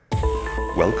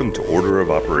Welcome to Order of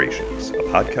Operations, a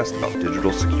podcast about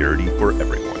digital security for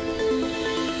everyone.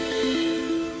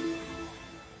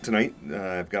 Tonight,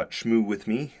 I've got Shmoo with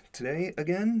me today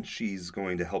again. She's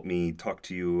going to help me talk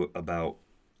to you about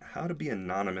how to be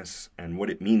anonymous and what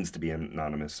it means to be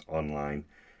anonymous online.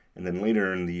 And then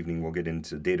later in the evening, we'll get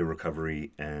into data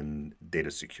recovery and data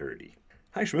security.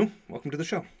 Hi, Shmoo. Welcome to the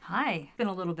show. Hi. It's been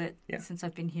a little bit since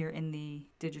I've been here in the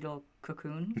digital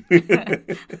cocoon.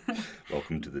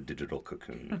 Welcome to the digital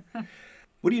cocoon.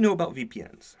 What do you know about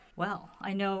VPNs? Well,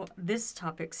 I know this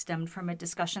topic stemmed from a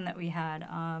discussion that we had.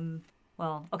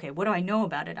 What do I know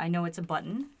about it? I know it's a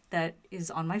button that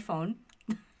is on my phone.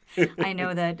 I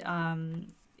know that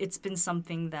it's been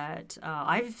something that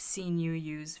I've seen you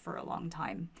use for a long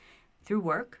time through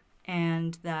work.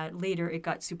 And that later it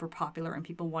got super popular and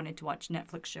people wanted to watch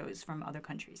Netflix shows from other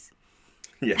countries.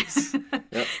 Yes.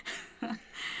 Yep.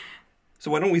 So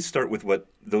why don't we start with what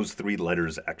those three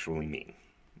letters actually mean?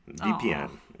 VPN.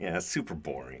 Yeah, super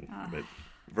boring. But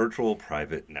virtual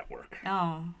private network.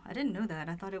 Oh, I didn't know that.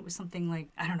 I thought it was something like,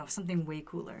 something way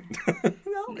cooler.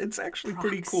 Well, it's actually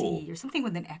pretty cool. Or something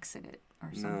with an X in it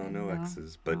or something. No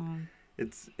X's. But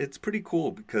it's pretty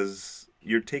cool because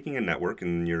you're taking a network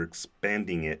and you're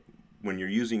expanding it. When you're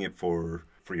using it for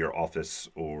your office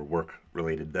or work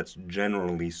related, that's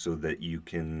generally so that you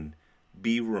can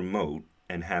be remote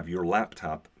and have your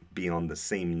laptop be on the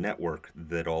same network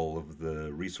that all of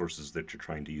the resources that you're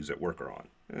trying to use at work are on.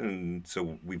 And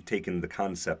so we've taken the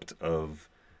concept of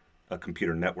a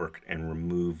computer network and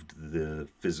removed the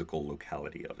physical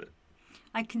locality of it.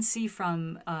 I can see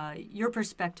from your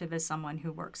perspective as someone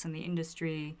who works in the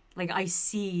industry, like I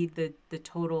see the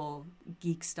total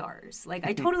geek stars. Like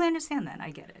I totally understand that.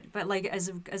 I get it. But like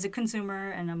as a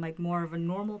consumer and I'm like more of a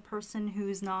normal person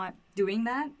who's not doing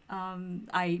that,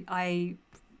 I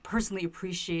personally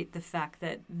appreciate the fact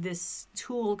that this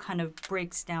tool kind of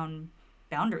breaks down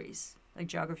boundaries, like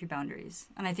geography boundaries.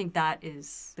 And I think that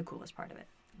is the coolest part of it.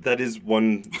 That is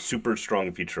one super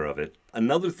strong feature of it.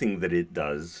 Another thing that it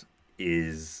does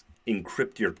is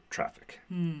encrypt your traffic.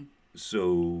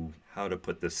 So how to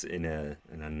put this in a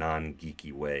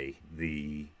non-geeky way?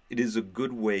 It is a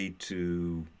good way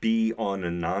to be on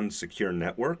a non-secure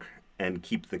network and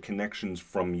keep the connections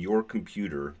from your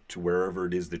computer to wherever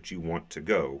it is that you want to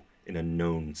go in a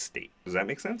known state. Does that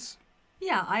make sense?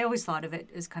 Yeah, I always thought of it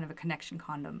as kind of a connection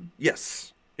condom.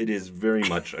 Yes. It is very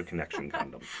much a connection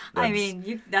condom.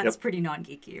 That's pretty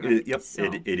non-geeky, right? So.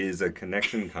 It is a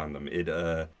connection condom. It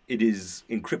is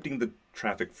encrypting the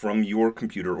traffic from your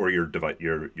computer or your device,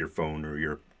 your phone or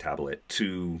your tablet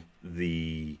to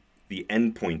the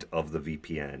endpoint of the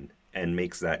VPN and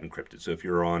makes that encrypted. So if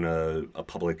you're on a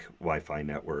public Wi-Fi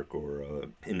network or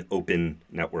an open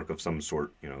network of some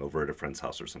sort, over at a friend's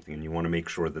house or something, and you want to make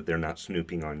sure that they're not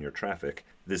snooping on your traffic,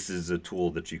 this is a tool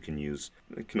that you can use.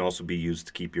 It can also be used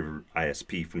to keep your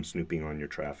ISP from snooping on your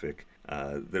traffic.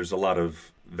 There's a lot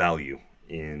of value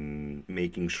in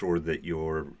making sure that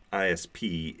your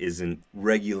ISP isn't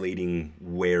regulating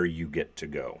where you get to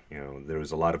go. There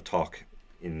was a lot of talk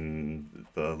in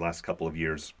the last couple of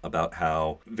years about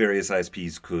how various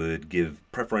ISPs could give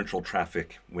preferential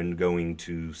traffic when going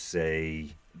to, say,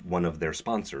 one of their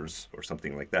sponsors or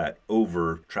something like that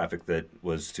over traffic that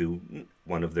was to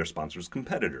one of their sponsors'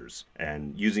 competitors.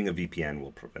 And using a VPN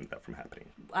will prevent that from happening.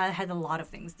 I had a lot of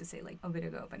things to say like a bit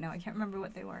ago, but now I can't remember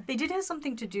what they were. They did have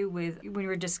something to do with when we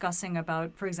were discussing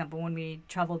about, for example, when we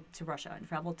traveled to Russia and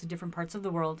traveled to different parts of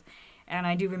the world. And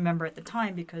I do remember at the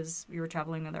time because we were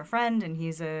traveling with our friend and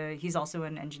he's also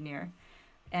an engineer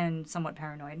and somewhat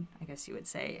paranoid, I guess you would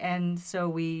say. And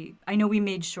so I know we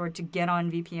made sure to get on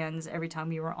VPNs every time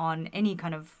we were on any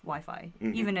kind of Wi-Fi,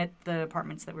 even at the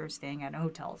apartments that we were staying at and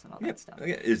hotels and all that stuff.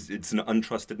 Yeah, it's an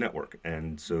untrusted network.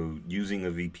 And so using a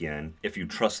VPN, if you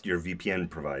trust your VPN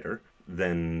provider,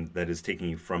 then that is taking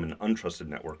you from an untrusted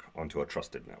network onto a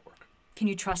trusted network. Can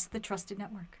you trust the trusted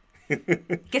network?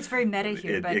 It gets very meta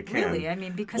here, but really,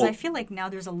 because I feel like now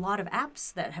there's a lot of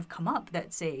apps that have come up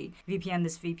that say VPN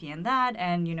this, VPN that,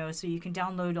 and, so you can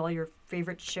download all your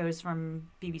favorite shows from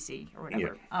BBC or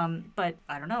whatever. Yeah. But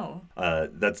I don't know.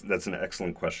 That's an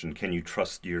excellent question. Can you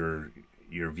trust your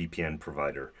VPN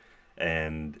provider?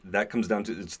 And that comes down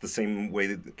to, it's the same way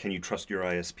that can you trust your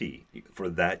ISP? For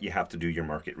that, you have to do your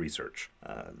market research.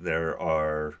 There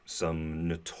are some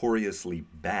notoriously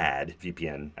bad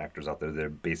VPN actors out there.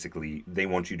 They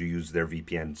want you to use their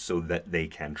VPN so that they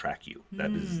can track you.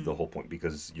 That is the whole point,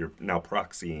 because you're now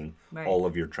proxying all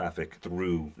of your traffic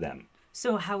through them.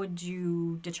 So how would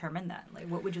you determine that? Like,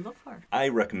 what would you look for? I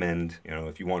recommend,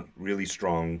 if you want really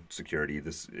strong security,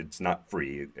 it's not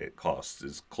free. It costs.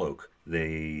 Is Cloak.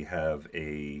 They have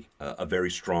a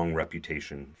very strong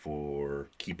reputation for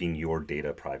keeping your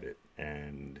data private,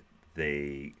 and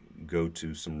they go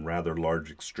to some rather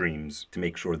large extremes to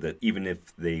make sure that even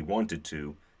if they wanted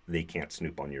to, they can't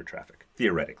snoop on your traffic,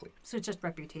 theoretically. So it's just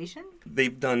reputation?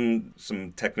 They've done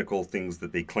some technical things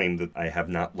that they claim that I have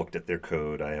not looked at their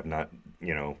code. I have not,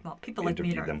 Well, people like me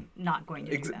interviewed are them. not going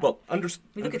to do that. Well,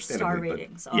 we look at star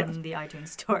ratings on the iTunes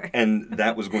store. And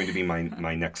that was going to be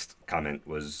my next comment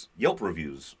was Yelp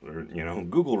reviews or,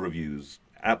 Google reviews,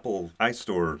 Apple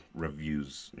iStore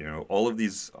reviews. All of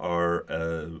these are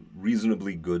a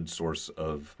reasonably good source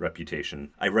of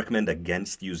reputation. I recommend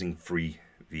against using free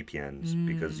VPNs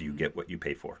because you get what you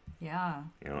pay for. Yeah.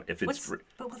 If it's free.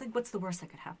 But what's the worst that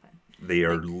could happen? They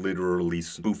are literally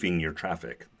spoofing your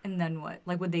traffic. And then what?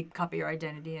 Like, would they copy your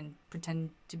identity and pretend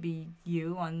to be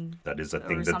you on? That is a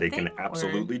thing that they can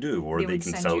absolutely do, or they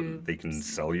can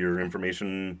sell your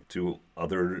information to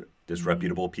other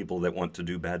disreputable people that want to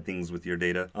do bad things with your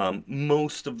data.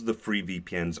 Most of the free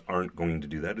VPNs aren't going to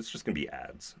do that. It's just going to be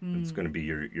ads. It's going to be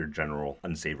your general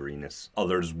unsavoriness.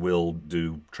 Others will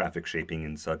do traffic shaping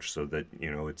and such so that,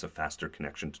 it's a faster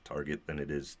connection to target than it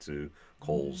is to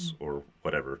Kohl's or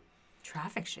whatever.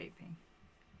 Traffic shaping.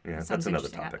 Yeah, that's another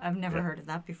topic. I've never heard of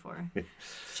that before.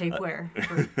 Shapewear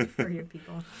for your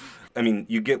people. I mean,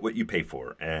 you get what you pay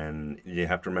for, and you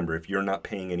have to remember, if you're not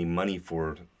paying any money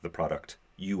for the product,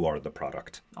 you are the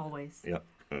product. Always. Yep.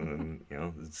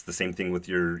 It's the same thing with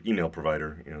your email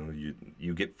provider.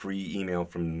 You get free email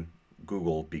from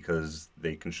Google because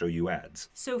they can show you ads.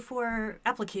 So for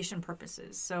application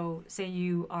purposes, so say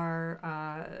you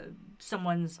are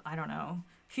someone's, I don't know,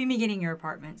 fumigating your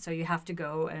apartment, so you have to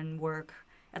go and work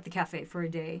at the cafe for a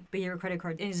day, but your credit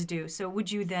card is due. So would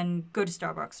you then go to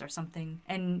Starbucks or something,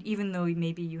 and even though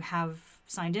maybe you have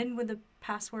signed in with a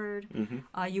password,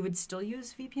 you would still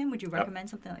use VPN? Would you recommend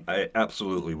something like that? I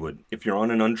absolutely would. If you're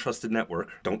on an untrusted network,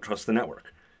 don't trust the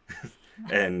network.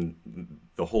 And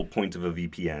the whole point of a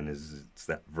VPN is it's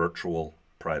that virtual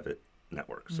private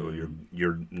network. So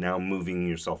you're now moving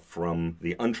yourself from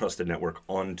the untrusted network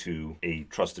onto a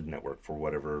trusted network for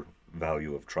whatever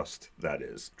value of trust that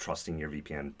is. Trusting your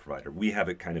VPN provider. We have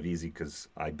it kind of easy because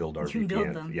I build our VPN.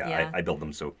 Build them. Yeah. I build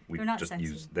them, so we just sexy.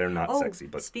 use. They're not sexy,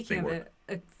 but speaking they of work.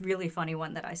 a really funny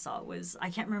one that I saw was, I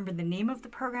can't remember the name of the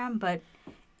program, but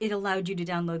it allowed you to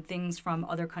download things from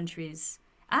other countries'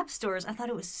 app stores. I thought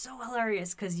it was so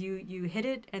hilarious because you hit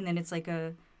it and then it's like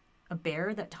a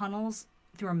bear that tunnels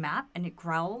through a map and it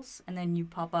growls, and then you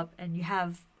pop up and you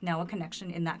have now a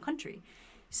connection in that country.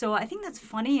 So I think that's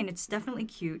funny and it's definitely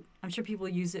cute. I'm sure people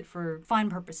use it for fine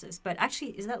purposes, but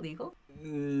actually, is that legal?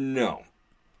 No.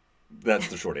 That's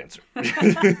the short answer.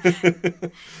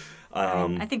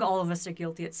 I think all of us are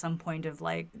guilty at some point of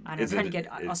trying to get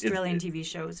Australian TV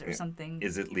shows or something.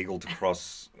 Is it legal to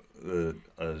cross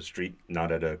a street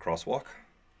not at a crosswalk?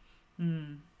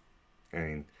 I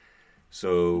mean,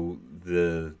 so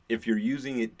if you're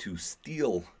using it to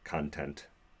steal content,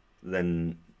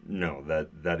 then no,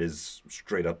 that is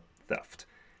straight up theft.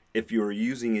 If you're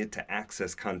using it to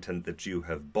access content that you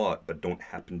have bought but don't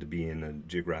happen to be in a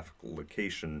geographical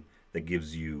location that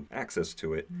gives you access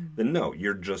to it, then no,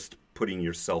 you're just putting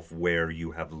yourself where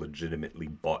you have legitimately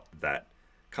bought that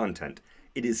content.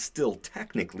 It is still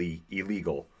technically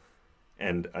illegal,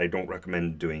 and I don't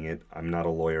recommend doing it. I'm not a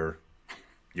lawyer.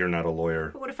 You're not a lawyer.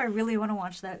 But what if I really want to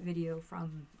watch that video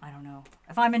from, I don't know,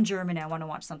 if I'm in Germany, I want to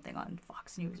watch something on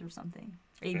Fox News or something,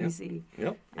 ABC.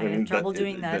 Yep. I have trouble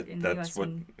doing that in the US.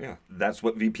 That's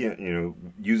what VPN,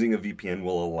 using a VPN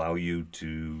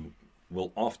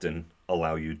will often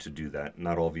allow you to do that.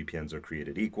 Not all VPNs are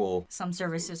created equal. Some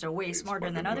services are way smarter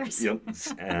than others. Yep.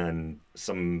 And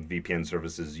some VPN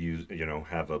services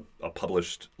have a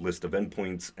published list of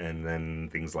endpoints, and then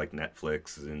things like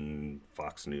Netflix and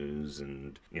Fox News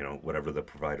and whatever the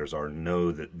providers are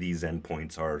know that these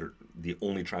endpoints are the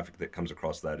only traffic that comes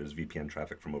across that is VPN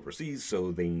traffic from overseas,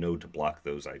 so they know to block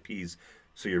those IPs.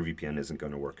 So your VPN isn't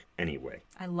going to work anyway.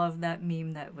 I love that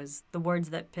meme that was the words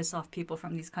that piss off people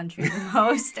from these countries the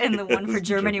most. And the one for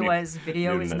Germany was,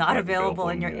 video is not available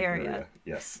in your area.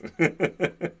 Yes.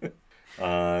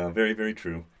 Very, very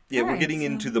true. Yeah, we're getting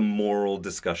into the moral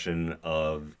discussion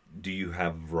of, do you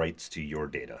have rights to your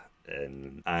data?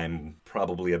 And I'm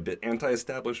probably a bit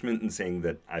anti-establishment in saying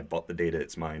that I bought the data,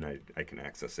 it's mine, I can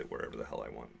access it wherever the hell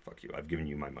I want. Fuck you, I've given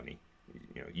you my money.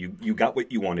 You got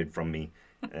what you wanted from me,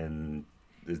 and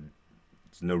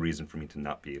there's no reason for me to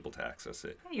not be able to access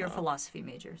it. You're a philosophy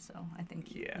major, so I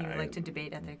think you like to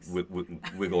debate ethics.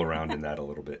 Wiggle around in that a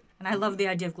little bit. And I love the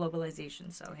idea of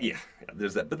globalization, so hey. Yeah,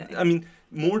 there's that. But I mean,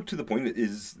 more to the point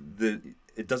is that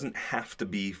it doesn't have to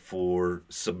be for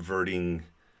subverting,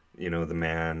 the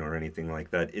man or anything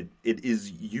like that. It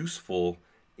is useful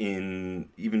in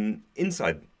even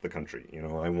inside the country.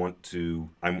 I want to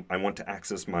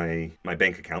access my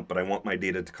bank account, but I want my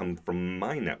data to come from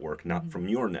my network, not from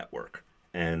your network.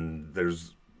 And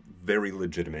there's very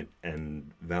legitimate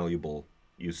and valuable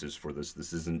uses for this.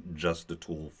 This isn't just a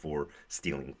tool for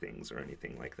stealing things or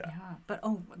anything like that. Yeah, but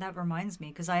that reminds me,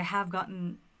 because I have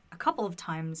gotten a couple of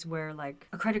times where like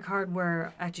a credit card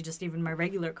where actually just even my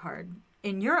regular card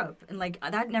in Europe, and like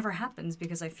that never happens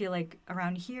because I feel like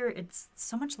around here it's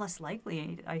so much less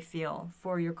likely, I feel,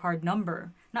 for your card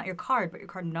number, not your card, but your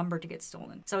card number to get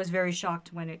stolen. So I was very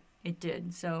shocked when it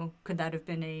did. So could that have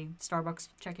been a Starbucks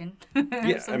check-in?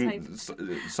 Yeah,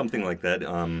 something like that.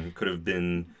 Could have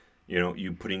been,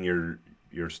 you putting your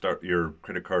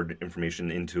credit card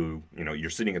information into, you're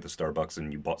sitting at the Starbucks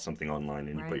and you bought something online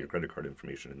and you put your credit card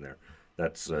information in there.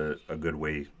 That's a good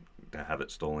way to have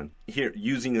it stolen. Here,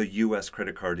 using a U.S.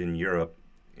 credit card in Europe,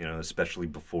 especially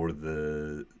before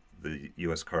the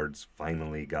U.S. cards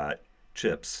finally got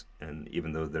chips, and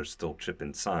even though they're still chip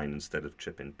and sign instead of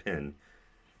chip and pin,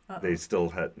 they still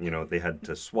had, they had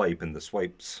to swipe, and the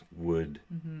swipes weren't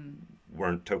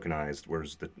tokenized,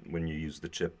 whereas when you use the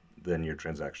chip, then your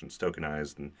transaction's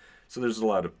tokenized, and so there's a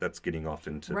lot of that's getting off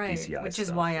into PCI which stuff.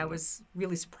 is why I was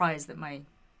really surprised that my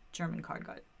German card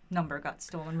number got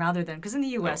stolen, rather than, because in the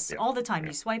U.S. all the time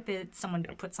you swipe it, someone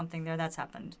puts something there. That's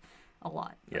happened a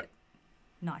lot. Yeah.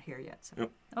 Not here yet. So.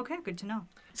 Okay, good to know.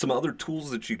 Some other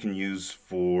tools that you can use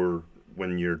for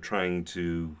when you're trying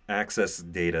to access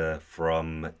data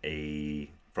from an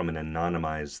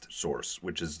anonymized source,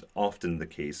 which is often the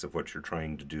case of what you're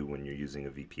trying to do when you're using a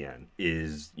VPN,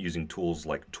 is using tools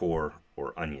like Tor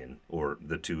or Onion, or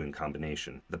the two in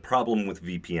combination. The problem with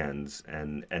VPNs,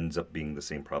 and ends up being the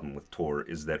same problem with Tor,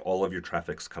 is that all of your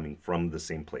traffic's coming from the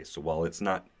same place. So while it's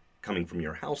not coming from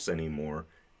your house anymore,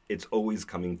 it's always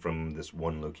coming from this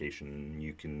one location.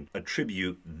 You can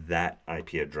attribute that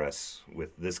IP address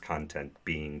with this content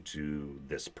being to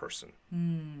this person.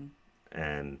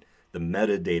 And the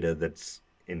metadata that's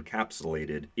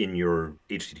encapsulated in your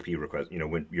HTTP request,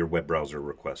 when your web browser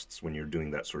requests, when you're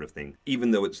doing that sort of thing,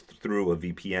 even though it's through a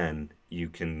VPN, you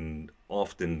can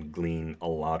often glean a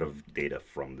lot of data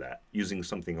from that. Using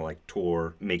something like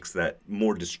Tor makes that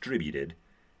more distributed,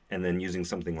 and then using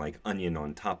something like Onion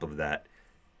on top of that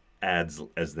adds,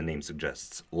 as the name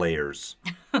suggests, layers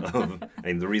of,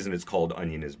 and the reason it's called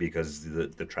Onion is because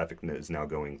the traffic is now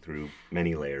going through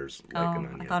many layers like an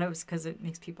onion. I thought it was because it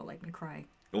makes people like me cry.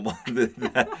 Well,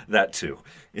 that too.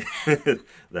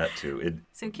 That too.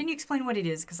 So can you explain what it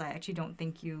is? Because I actually don't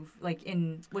think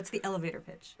what's the elevator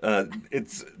pitch?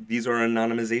 These are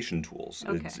anonymization tools.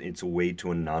 Okay. It's a way to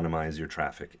anonymize your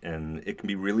traffic, and it can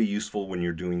be really useful when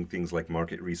you're doing things like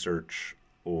market research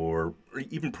or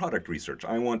even product research.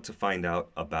 I want to find out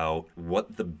about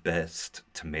what the best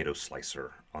tomato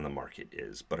slicer on the market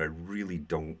is, but I really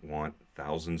don't want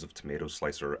thousands of tomato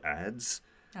slicer ads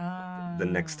the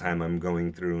next time I'm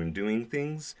going through and doing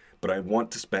things, but I want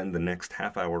to spend the next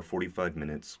half hour, 45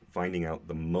 minutes finding out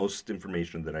the most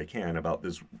information that I can about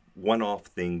this one-off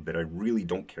thing that I really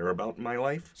don't care about in my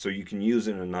life. So you can use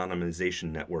an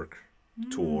anonymization network,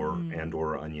 Tor and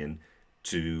or Onion,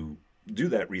 to do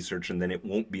that research, and then it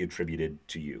won't be attributed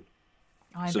to you.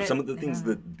 So some of the things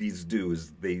that these do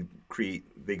is they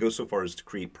go so far as to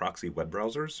create proxy web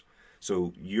browsers.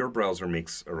 So your browser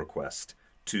makes a request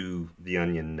to the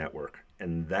Onion network,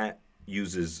 and that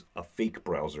uses a fake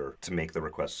browser to make the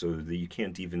request, so that you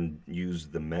can't even use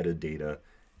the metadata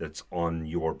that's on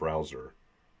your browser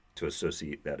to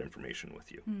associate that information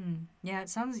with you. Yeah, it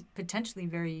sounds potentially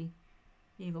very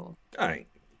evil.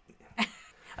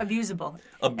 Abusable.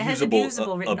 It has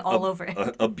abusable written all over it.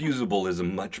 Abusable is a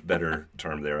much better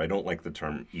term there. I don't like the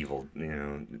term evil.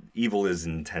 Evil is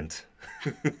intent.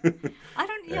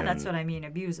 That's what I mean,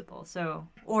 abusable. So,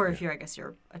 or if you're a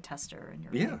tester and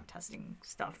you're testing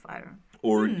stuff, I don't.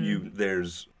 Or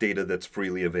there's data that's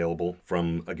freely available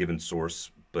from a given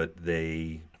source, but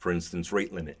they, for instance,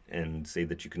 rate limit and say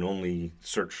that you can only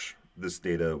search this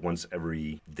data once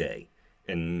every day.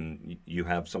 And you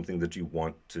have something that you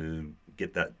want to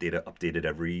get that data updated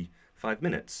every 5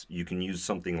 minutes. You can use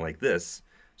something like this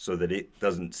so that it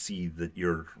doesn't see that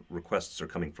your requests are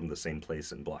coming from the same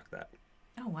place and block that.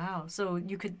 Oh, wow. So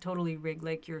you could totally rig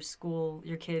like your school,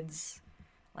 your kids,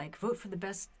 like vote for the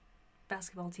best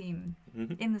basketball team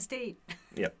in the state.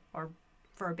 Yeah. Or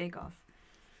for a bake-off.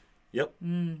 Yep.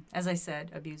 As I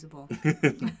said, abusable.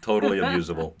 Totally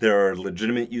abusable. There are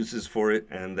legitimate uses for it,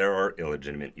 and there are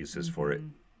illegitimate uses for it.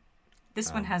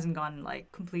 This one hasn't gone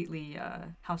like completely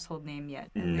household name yet.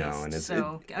 At No, least. and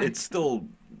So it's still,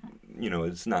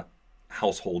 it's not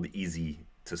household easy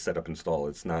to set up install.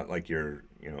 It's not like your,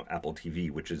 Apple TV,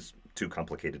 which is too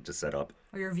complicated to set up,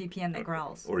 or your VPN that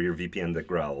growls. or your VPN that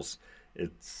growls.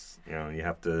 It's, you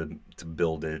have to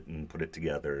build it and put it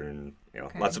together, and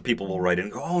lots of people will write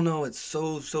in, oh no, it's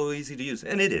so easy to use,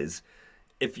 and it is,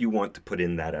 if you want to put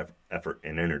in that effort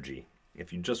and energy.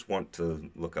 If you just want to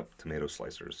look up tomato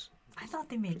slicers. I thought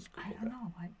they made. I don't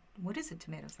know. What is a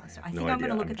tomato slicer? I no think I'm idea.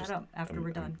 going to look at that up after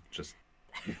we're done. Just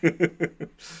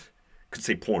could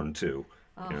say porn too.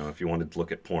 If you wanted to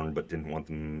look at porn but didn't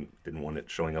want it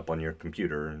showing up on your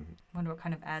computer. Wonder what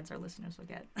kind of ads our listeners will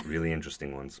get. Really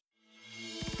interesting ones.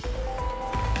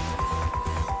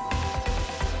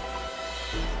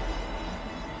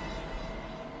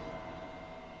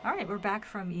 All right, we're back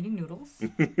from eating noodles.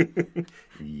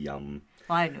 Yum.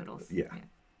 Fried noodles. Yeah.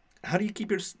 How do you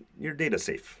keep your data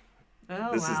safe?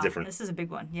 Oh, This wow. is different. This is a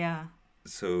big one. Yeah.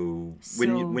 So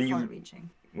far-reaching.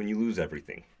 when you lose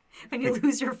everything. When you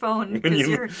lose your phone because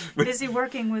you're busy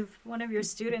working with one of your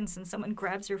students and someone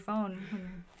grabs your phone.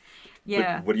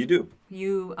 Yeah. What do?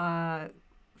 You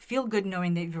feel good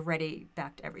knowing that you've already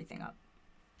backed everything up.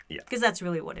 Yeah. Because that's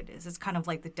really what it is. It's kind of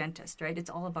like the dentist, right? It's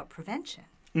all about prevention.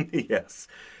 Yes.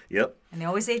 Yep. And they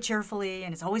always say cheerfully,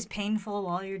 and it's always painful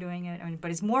while you're doing it.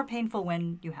 But it's more painful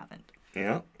when you haven't.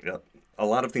 Yeah. Yep. A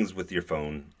lot of things with your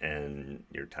phone and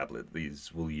your tablet,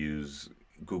 these will use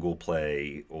Google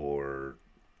Play or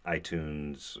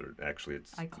iTunes, or actually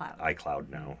it's iCloud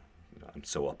now. I'm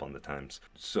so up on the times.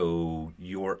 So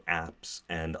your apps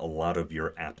and a lot of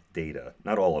your app data,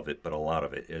 not all of it, but a lot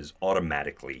of it is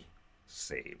automatically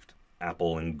saved.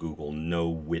 Apple and Google know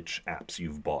which apps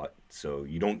you've bought, so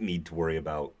you don't need to worry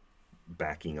about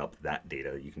backing up that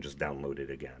data. You can just download it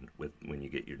again when you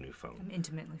get your new phone. I'm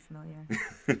intimately familiar.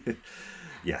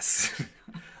 Yes.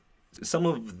 Some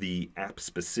of the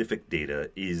app-specific data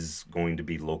is going to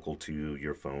be local to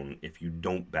your phone if you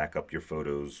don't back up your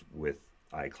photos with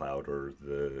iCloud or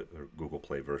the Google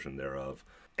Play version thereof,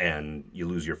 and you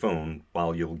lose your phone.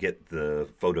 While you'll get the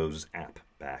Photos app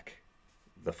back,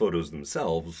 the photos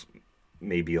themselves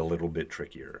may be a little bit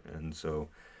trickier. And so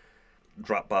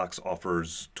Dropbox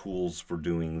offers tools for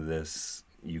doing this.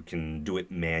 You can do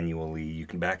it manually. You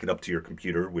can back it up to your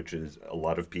computer, which is a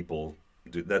lot of people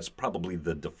do. That's probably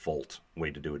the default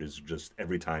way to do it, is just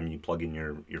every time you plug in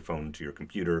your phone to your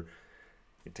computer,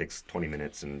 it takes 20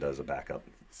 minutes and does a backup.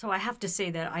 So I have to say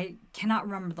that I cannot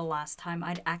remember the last time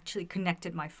I'd actually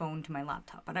connected my phone to my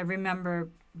laptop. But I remember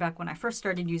back when I first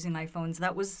started using iPhones,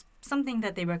 that was something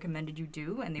that they recommended you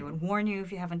do, and they would warn you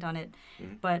if you haven't done it.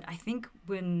 Mm-hmm. But I think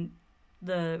when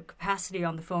the capacity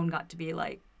on the phone got to be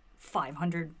like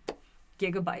 500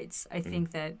 gigabytes, I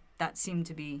think that seemed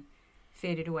to be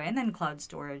faded away. And then cloud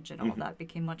storage and all that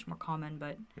became much more common.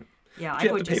 But yeah,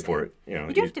 I would just pay for it.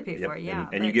 You do have to pay for it, yeah.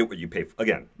 And you get what you pay for.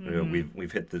 Again,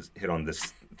 we've hit on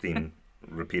this theme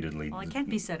repeatedly. Well, it can't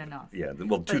be said enough. Yeah.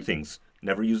 Well, two things: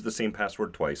 never use the same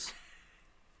password twice,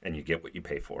 and you get what you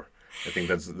pay for. I think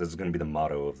that's going to be the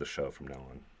motto of the show from now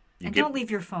on. Don't leave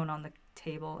your phone on the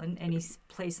table in any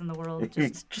place in the world.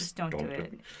 Just don't do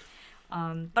it.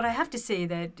 But I have to say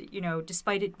that,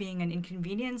 despite it being an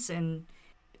inconvenience and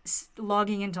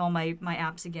logging into all my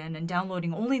apps again and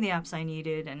downloading only the apps I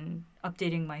needed and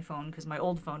updating my phone, because my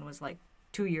old phone was like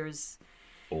 2 years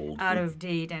out of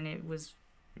date, and it was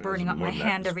burning up my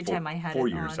hand every time I had it on. 4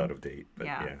 years out of date. But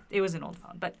yeah, it was an old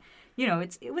phone. But,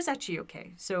 it was actually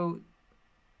okay. So,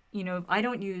 I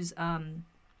don't use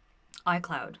iCloud.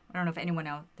 I don't know if anyone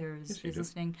out there is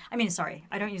listening. I mean, sorry,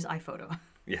 I don't use iPhoto.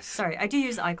 Yes. Sorry, I do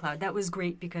use iCloud. That was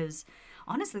great because,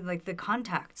 honestly, like the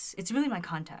contacts, it's really my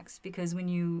contacts. Because I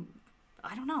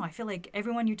don't know, I feel like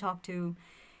everyone you talk to,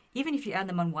 even if you add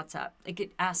them on WhatsApp, like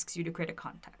it asks you to create a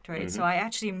contact, right? Mm-hmm. So I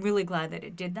actually am really glad that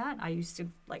it did that. I used to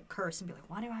like curse and be like,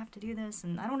 why do I have to do this?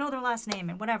 And I don't know their last name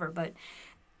and whatever, but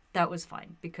that was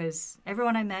fine because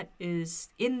everyone I met is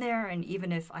in there, and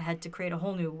even if I had to create a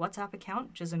whole new WhatsApp account,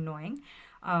 which is annoying,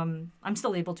 I'm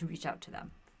still able to reach out to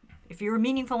them. If you're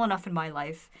meaningful enough in my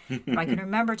life, if I can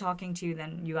remember talking to you,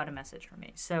 then you got a message from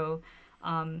me. So,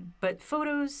 but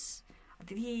photos,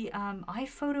 the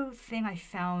iPhoto thing I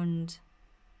found,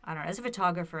 I don't know, as a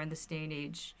photographer in this day and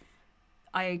age,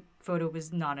 iPhoto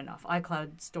was not enough.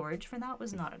 iCloud storage for that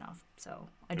was not enough. So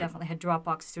I definitely had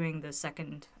Dropbox doing the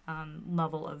second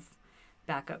level of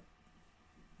backup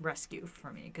rescue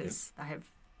for me because I have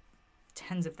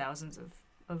tens of thousands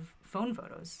of phone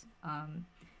photos.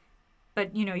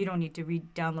 But, you don't need to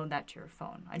re-download that to your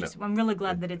phone. No. I'm really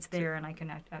glad that it's there and I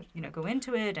can, go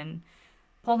into it and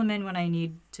pull them in when I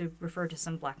need to refer to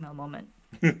some blackmail moment.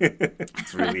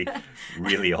 It's really,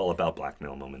 really all about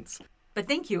blackmail moments. But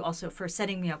thank you also for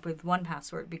setting me up with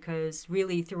 1Password, because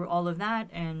really through all of that,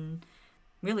 and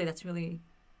really that's really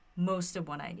most of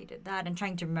what I needed. That and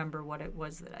trying to remember what it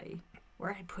was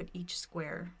where I put each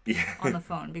square on the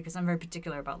phone, because I'm very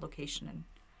particular about location and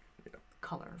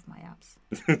color of my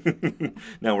apps.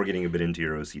 Now we're getting a bit into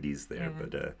your OCDs there,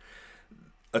 but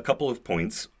a couple of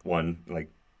points. One, like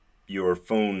your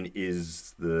phone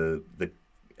is the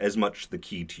as much the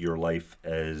key to your life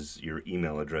as your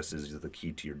email address is the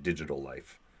key to your digital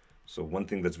life. So one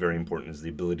thing that's very important is the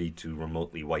ability to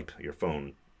remotely wipe your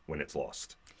phone when it's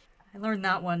lost. I learned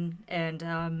that one,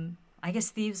 and I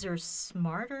guess thieves are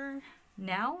smarter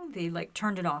now. They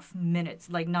turned it off minutes,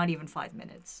 not even 5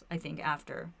 minutes, I think,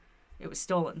 after it was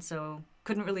stolen. So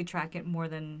couldn't really track it more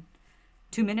than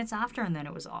 2 minutes after, and then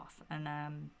it was off. And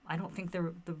I don't think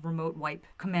the remote wipe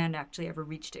command actually ever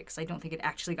reached it, because I don't think it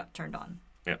actually got turned on.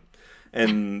 Yeah.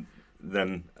 And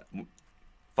then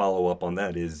follow up on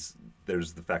that is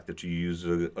there's the fact that you use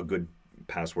a good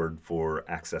password for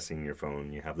accessing your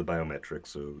phone. You have the biometrics,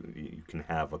 so you can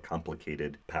have a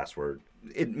complicated password.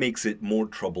 It makes it more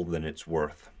trouble than it's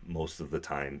worth most of the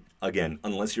time. Again,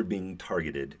 unless you're being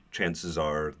targeted, chances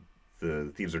are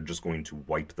the thieves are just going to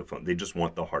wipe the phone. They just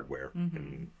want the hardware,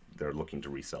 and they're looking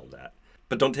to resell that.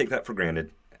 But don't take that for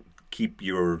granted. Keep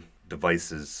your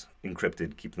devices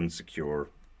encrypted, keep them secure,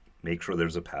 make sure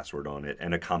there's a password on it,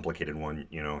 and a complicated one.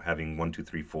 Having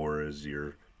 1234 as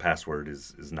your password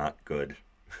is not good.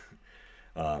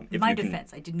 In my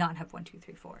defense, I did not have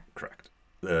 1234. Correct.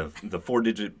 The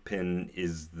 4-digit PIN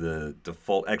is the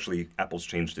default. Actually, Apple's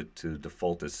changed it to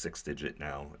default as 6-digit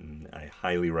now, and I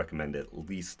highly recommend at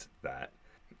least that.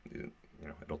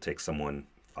 It'll take someone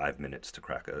 5 minutes to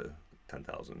crack a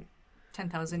 10,000.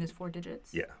 10,000 is 4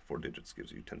 digits? Yeah, 4 digits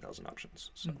gives you 10,000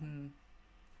 options. So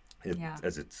Yeah.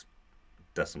 as it's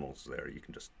decimals there, you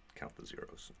can just count the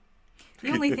zeros.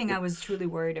 The only thing I was truly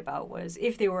worried about was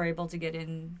if they were able to get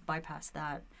in, bypass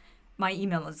that. My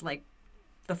email is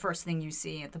the first thing you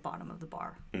see at the bottom of the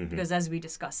bar. Because as we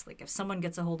discussed, if someone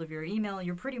gets a hold of your email,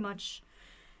 you're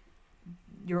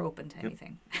open to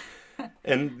anything.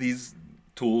 And these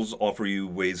tools offer you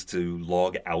ways to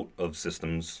log out of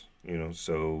systems.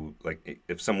 So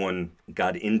if someone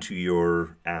got into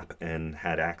your app and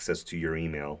had access to your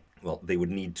email, well, they would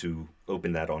need to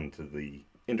open that onto the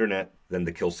internet. Then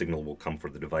the kill signal will come for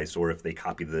the device. Or if they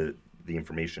copy the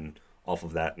information off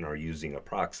of that and are using a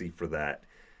proxy for that,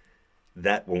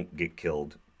 that won't get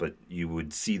killed. But you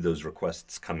would see those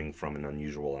requests coming from an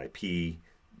unusual IP.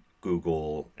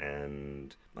 Google,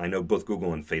 and I know both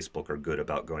Google and Facebook are good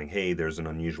about going, hey, there's an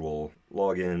unusual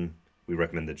login. We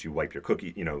recommend that you wipe your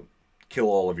cookie, kill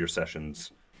all of your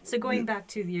sessions. So going back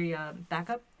to the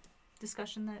backup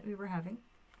discussion that we were having.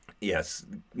 Yes,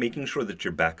 making sure that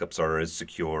your backups are as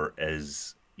secure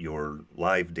as your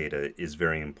live data is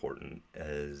very important,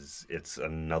 as it's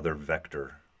another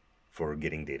vector for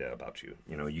getting data about you.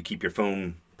 You keep your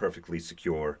phone perfectly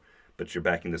secure, but you're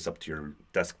backing this up to your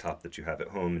desktop that you have at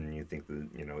home, and you think that,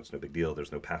 it's no big deal.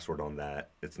 There's no password on that.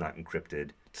 It's not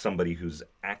encrypted. Somebody who's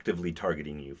actively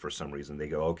targeting you for some reason, they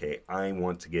go, okay, I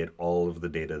want to get all of the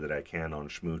data that I can on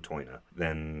Shmoo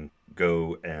Then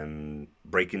go and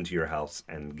break into your house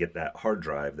and get that hard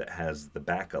drive that has the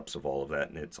backups of all of that,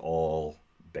 and it's all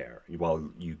bare. While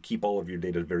you keep all of your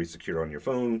data very secure on your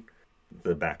phone,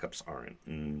 the backups aren't.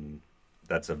 And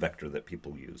that's a vector that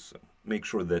people use. So make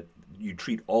sure that you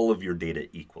treat all of your data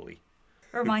equally.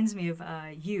 It reminds me of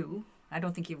You. I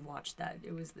don't think you've watched that.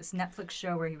 It was this Netflix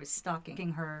show where he was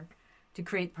stalking her to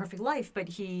create perfect life. But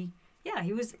he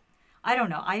was, I don't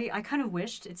know. I kind of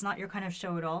wished, it's not your kind of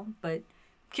show at all, but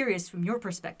curious from your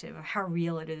perspective of how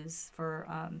real it is for,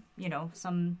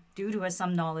 some dude who has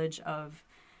some knowledge of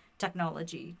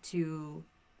technology to,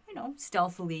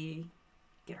 stealthily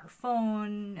get her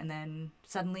phone, and then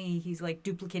suddenly he's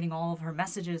duplicating all of her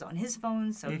messages on his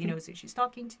phone, so he knows who she's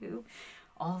talking to,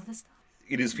 all of this stuff.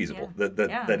 It is feasible.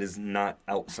 That is not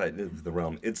outside of the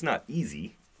realm. It's not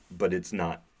easy, but it's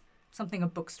not something a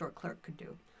bookstore clerk could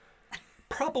do.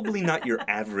 Probably not your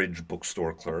average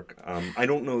bookstore clerk. I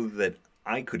don't know that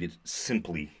I could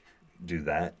simply do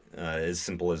that, as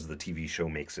simple as the TV show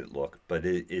makes it look, but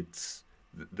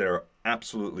there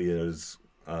absolutely is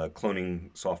cloning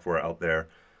software out there,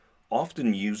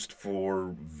 often used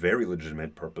for very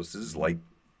legitimate purposes, like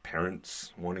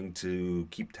parents wanting to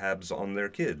keep tabs on their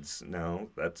kids. Now,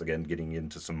 that's again getting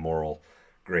into some moral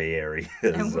gray areas.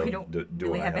 And we don't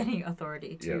really have any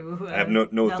authority to I have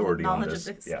no authority on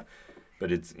this. Yeah,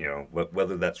 But it's,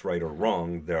 whether that's right or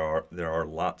wrong, there are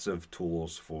lots of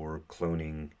tools for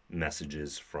cloning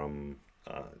messages from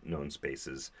known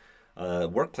spaces.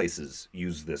 Workplaces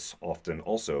use this often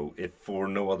also, if for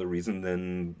no other reason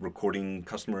than recording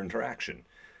customer interaction.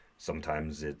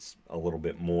 Sometimes it's a little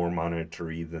bit more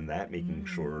monitory than that, making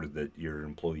sure that your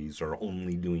employees are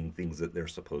only doing things that they're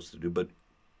supposed to do. But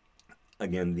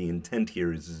again, the intent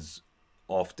here is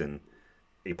often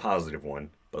a positive one,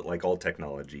 but like all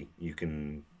technology,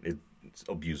 it's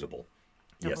abusable.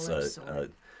 Yes, Double-edged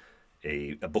sword.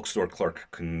 a bookstore clerk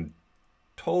can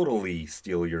totally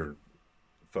steal your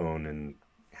phone and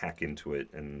hack into it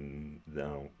and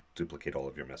duplicate all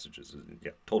of your messages.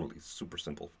 Yeah, totally, super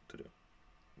simple to do.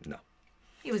 No,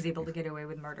 He was able to get away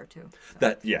with murder too. So.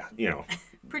 that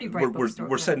Pretty bright bookstore.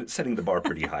 we're setting the bar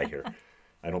pretty high here.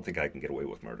 I don't think I can get away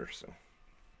with murder. So,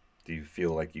 do you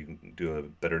feel like you can do a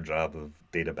better job of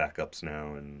data backups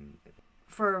now? And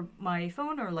For my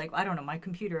phone or I don't know, my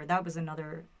computer, that was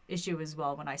another issue as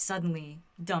well when I suddenly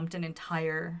dumped an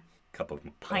entire cup of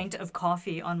pint of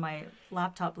coffee on my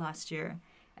laptop last year,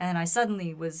 and I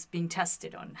suddenly was being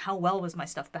tested on how well was my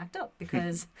stuff backed up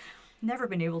because never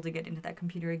been able to get into that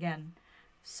computer again.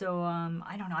 So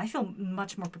I don't know. I feel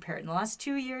much more prepared. In the last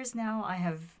 2 years now, I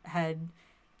have had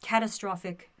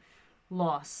catastrophic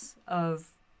loss of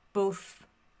both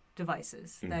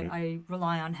devices that I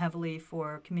rely on heavily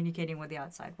for communicating with the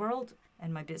outside world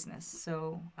and my business.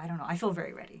 So I don't know. I feel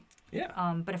very ready.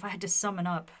 Yeah. But if I had to sum it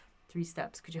up, 3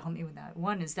 steps, could you help me with that?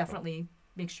 One is definitely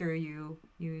make sure you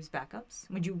use backups.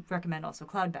 Would you recommend also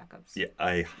cloud backups? Yeah,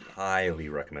 I highly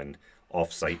recommend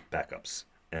off-site backups.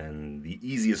 And the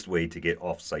easiest way to get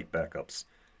off-site backups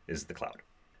is the cloud.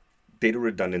 Data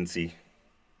redundancy.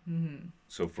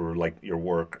 So for your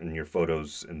work and your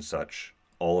photos and such,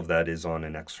 all of that is on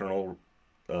an external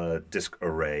disk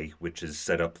array, which is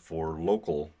set up for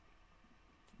local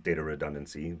data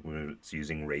redundancy. It's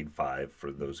using RAID 5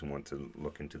 for those who want to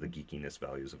look into the geekiness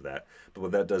values of that. But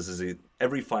what that does is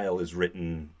every file is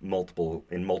written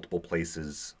in multiple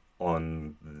places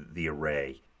on the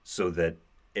array, so that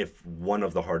if one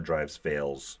of the hard drives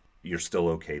fails, you're still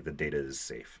okay. The data is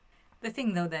safe. The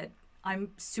thing, though, that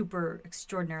I'm super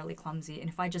extraordinarily clumsy, and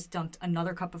if I just dumped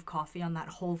another cup of coffee on that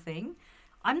whole thing,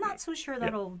 I'm not so sure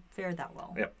that'll fare that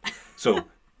well. Yep. So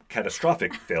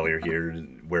catastrophic failure here,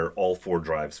 where all 4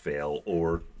 drives fail,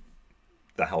 or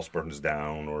the house burns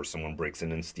down, or someone breaks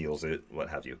in and steals it, what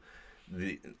have you.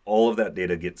 All of that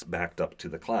data gets backed up to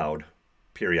the cloud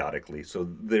periodically. So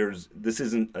this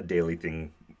isn't a daily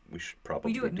thing. We should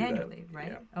probably do it manually, that. right?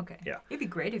 Yeah. Okay. Yeah. It'd be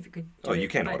great if you could do you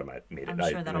can but automate it. I'm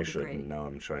sure that'll I be should. great. Now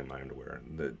I'm showing my underwear.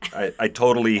 I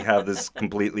totally have this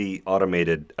completely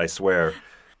automated, I swear.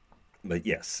 But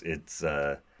yes, it's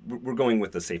we're going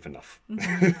with the safe enough,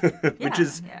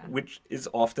 which is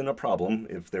often a problem.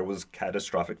 If there was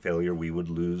catastrophic failure, we would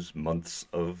lose months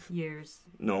of years.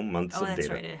 No, months of data. Oh, that's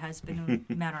right. It has been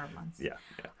a matter of months. Yeah.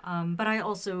 But I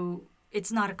also,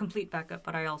 it's not a complete backup,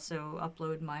 but I also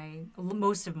upload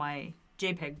most of my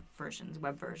JPEG versions,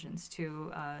 web versions,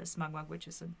 to SmugMug, which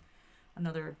is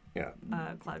another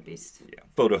cloud-based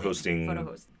photo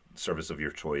hosting service of your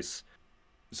choice.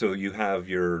 So you have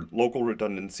your local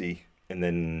redundancy, and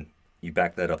then you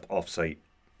back that up offsite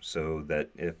so that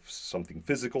if something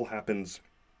physical happens,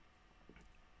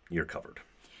 you're covered.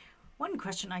 One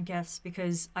question, I guess,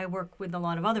 because I work with a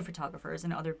lot of other photographers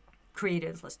and other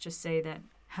creatives, let's just say, that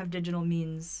have digital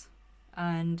means,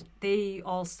 and they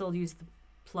all still use the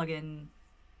plug-in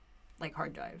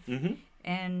hard drive.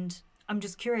 And I'm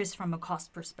just curious from a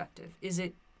cost perspective, is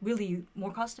it really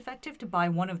more cost effective to buy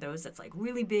one of those that's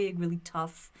really big, really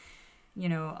tough,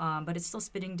 but it's still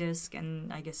spitting disk,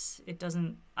 and I guess it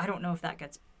doesn't, I don't know if that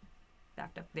gets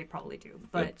backed up. They probably do.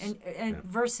 But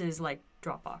versus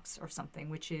Dropbox or something,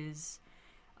 which is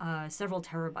several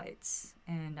terabytes,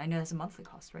 and I know that's a monthly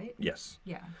cost, right? Yes.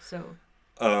 Yeah. So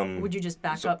would you just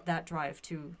back up that drive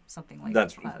to something like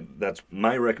cloud? That's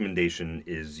my recommendation.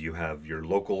 Is you have your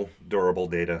local durable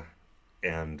data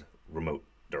and remote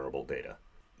durable data.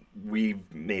 We've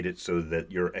made it so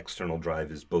that your external drive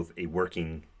is both a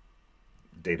working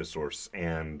data source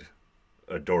and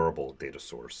a durable data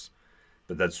source.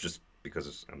 But that's just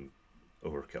because I'm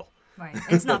overkill. Right.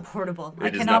 It's not portable.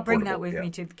 I cannot bring that with me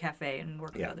to the cafe and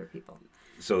work with other people.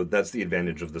 So that's the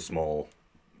advantage of the small,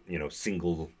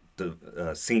 single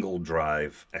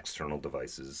drive external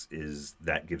devices, is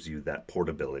that gives you that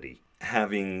portability.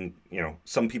 Having,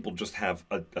 some people just have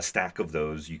a stack of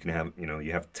those. You can have,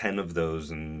 you have 10 of those,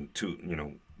 and two,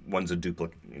 one's a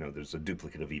duplicate, there's a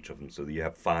duplicate of each of them. So you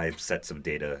have 5 sets of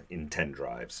data in 10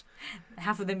 drives.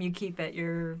 Half of them you keep at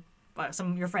your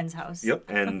your friend's house. Yep,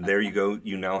 and there you go.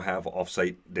 You now have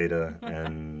offsite data,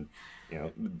 and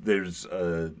there's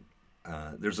a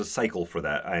cycle for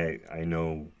that. I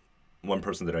know one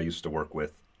person that I used to work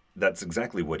with. That's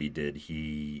exactly what he did.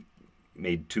 He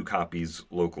made 2 copies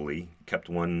locally, kept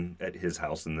one at his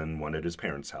house and then one at his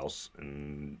parents' house,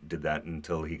 and did that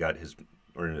until he got his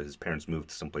parents moved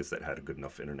to someplace that had a good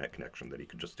enough internet connection that he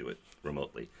could just do it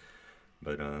remotely.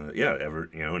 But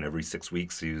every 6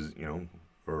 weeks he was,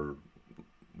 or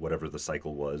whatever the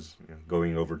cycle was,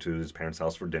 going over to his parents'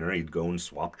 house for dinner. He'd go and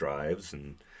swap drives,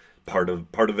 and part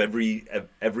of every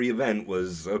event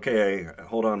was, okay,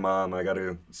 hold on, Mom, I got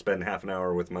to spend half an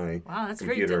hour with my Wow, that's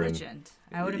computer. very diligent.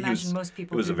 I would imagine most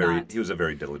people He not. was a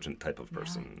very diligent type of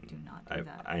person. Yeah, I do not do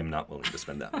that. I am not willing to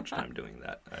spend that much time doing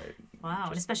that. Wow,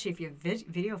 and especially if you have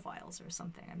video files or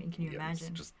something. I mean, can you imagine?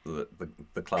 It's just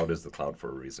the cloud is the cloud for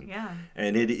a reason. Yeah.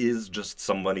 And it is just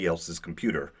somebody else's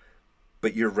computer,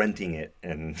 but you're renting it,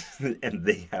 and and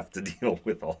they have to deal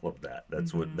with all of that.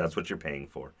 That's what you're paying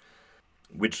for.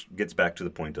 Which gets back to the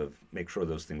point of make sure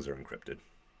those things are encrypted.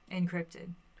 Encrypted.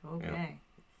 Okay. Yeah.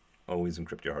 Always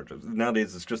encrypt your hard drives.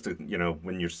 Nowadays, it's just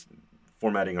when you're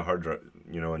formatting a hard drive,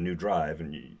 a new drive,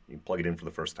 and you plug it in for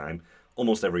the first time,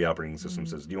 almost every operating system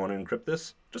says, "Do you want to encrypt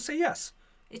this?" Just say yes.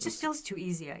 It just feels too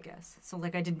easy, I guess. So I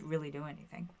didn't really do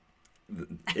anything.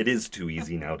 It is too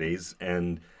easy nowadays,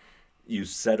 and you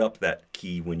set up that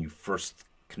key when you first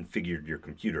configured your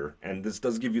computer, and this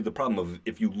does give you the problem of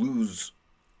if you lose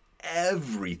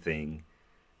everything,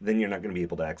 then you're not going to be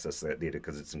able to access that data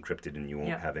because it's encrypted, and you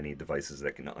won't have any devices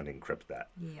that can unencrypt that.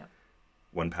 Yep.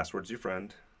 1Password's your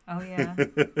friend. Oh yeah.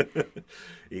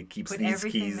 It keeps Put these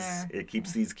everything keys. there. It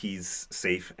keeps these keys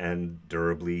safe and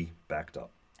durably backed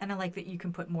up. And I like that you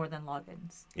can put more than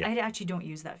logins. Yeah. I actually don't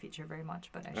use that feature very much,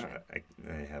 but I should.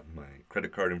 I have my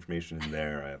credit card information in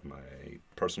there. I have my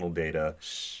personal data.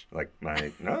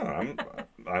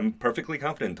 I'm perfectly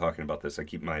confident talking about this. I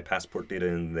keep my passport data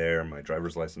in there, my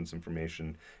driver's license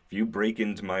information. If you break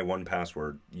into my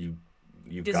 1Password, you've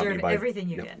got me by everything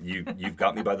you get. You've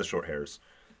got me by the short hairs.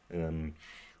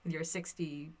 With your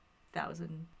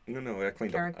 60,000 No, I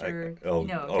cleaned character, up.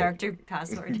 character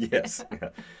password. Yes, yeah.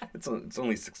 It's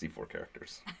only 64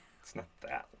 characters. It's not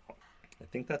that long. I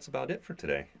think that's about it for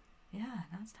today. Yeah,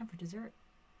 now it's time for dessert.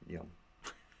 Yum.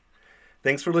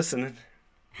 Thanks for listening.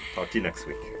 Talk to you next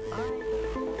week. Bye.